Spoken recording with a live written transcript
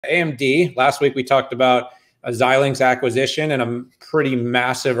AMD, last week we talked about a Xilinx acquisition and a pretty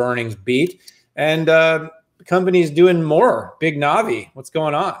massive earnings beat. And the company's doing more. Big Navi, what's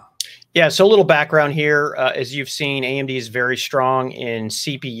going on? Yeah, so a little background here. As you've seen, AMD is very strong in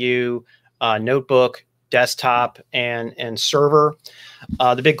CPU, notebook, desktop, and server.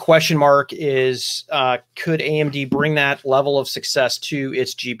 The big question mark is, could AMD bring that level of success to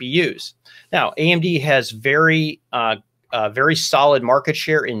its GPUs? Now, AMD has very solid market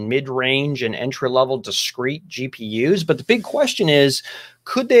share in mid-range and entry-level discrete GPUs. But the big question is,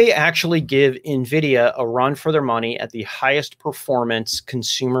 could they actually give NVIDIA a run for their money at the highest performance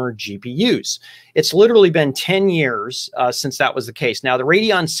consumer GPUs? It's literally been 10 years since that was the case. Now, the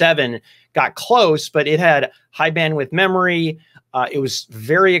Radeon 7 got close, but it had high bandwidth memory. It was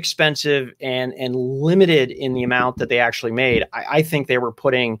very expensive and limited in the amount that they actually made. I think they were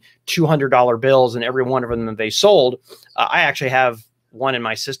putting $200 bills in every one of them that they sold. I actually have one in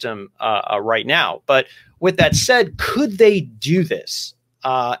my system right now. But with that said, could they do this?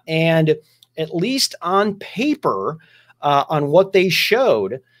 And at least on paper, on what they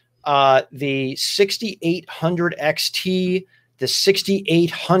showed, the 6800 XT, the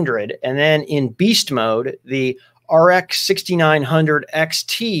 6800, and then in beast mode, the RX 6900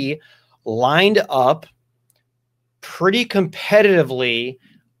 XT lined up pretty competitively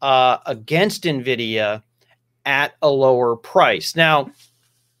against NVIDIA at a lower price. Now,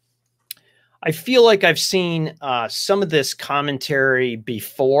 I feel like I've seen some of this commentary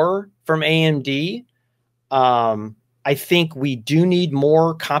before from AMD. I think we do need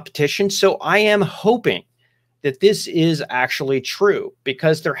more competition. So I am hoping that this is actually true,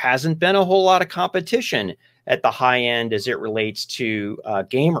 because there hasn't been a whole lot of competition at the high end as it relates to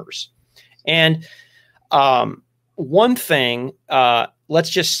gamers. And one thing,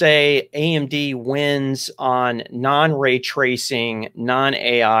 let's just say AMD wins on non-ray tracing,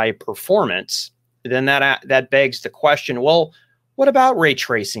 non-AI performance, then that begs the question, well, what about ray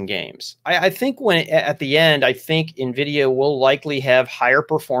tracing games? I think at the end, I think NVIDIA will likely have higher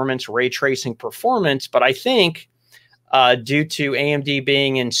performance ray tracing performance, but I think due to AMD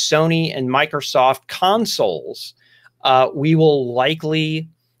being in Sony and Microsoft consoles, we will likely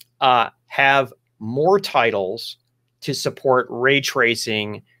have more titles to support ray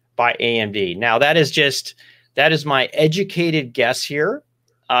tracing by AMD. Now, that is my educated guess here,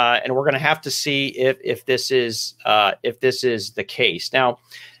 and we're going to have to see if this is the case. Now,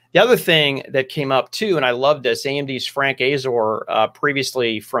 the other thing that came up too, and I love this, AMD's Frank Azor,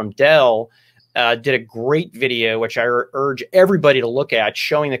 previously from Dell, did a great video, which I urge everybody to look at,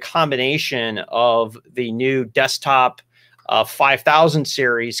 showing the combination of the new desktop 5000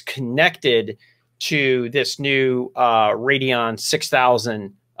 series connected to this new Radeon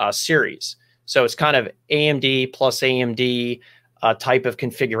 6000 series. So it's kind of AMD plus AMD type of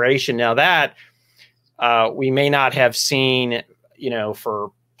configuration. Now that we may not have seen,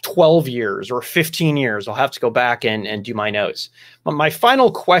 for 12 years or 15 years. I'll have to go back and do my notes. But my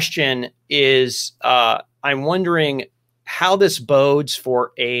final question is, I'm wondering how this bodes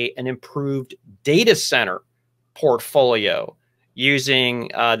for an improved data center portfolio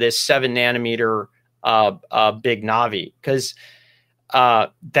using this 7 nanometer big Navi, because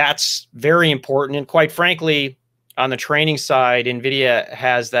that's very important. And quite frankly, on the training side, NVIDIA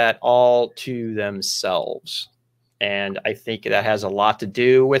has that all to themselves. And I think that has a lot to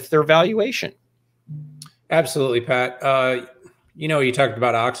do with their valuation. Absolutely, Pat. You talked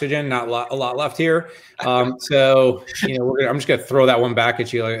about oxygen, not a lot left here. So, I'm just going to throw that one back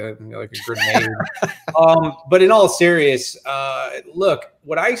at you like a grenade. But in all serious, look,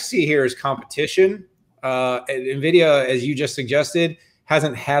 what I see here is competition. NVIDIA, as you just suggested,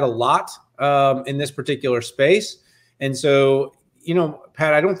 hasn't had a lot in this particular space. And so,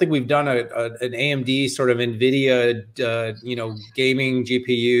 Pat, I don't think we've done an AMD sort of NVIDIA, gaming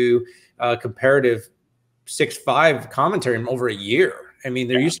GPU comparative 6.5 commentary in over a year. I mean,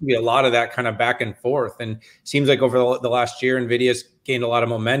 there used to be a lot of that kind of back and forth, and it seems like over the last year, NVIDIA's gained a lot of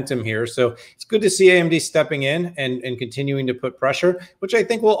momentum here. So it's good to see AMD stepping in and continuing to put pressure, which I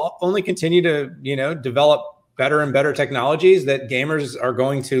think will only continue to, develop better and better technologies that gamers are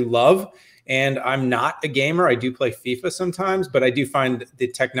going to love. And I'm not a gamer. I do play FIFA sometimes, but I do find the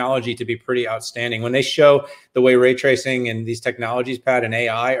technology to be pretty outstanding. When they show the way ray tracing and these technologies, Pat, and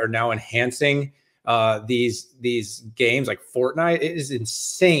AI are now enhancing these games like Fortnite, it is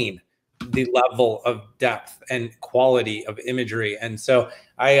insane, the level of depth and quality of imagery. And so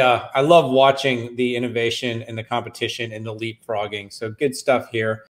I love watching the innovation and the competition and the leapfrogging. So good stuff here.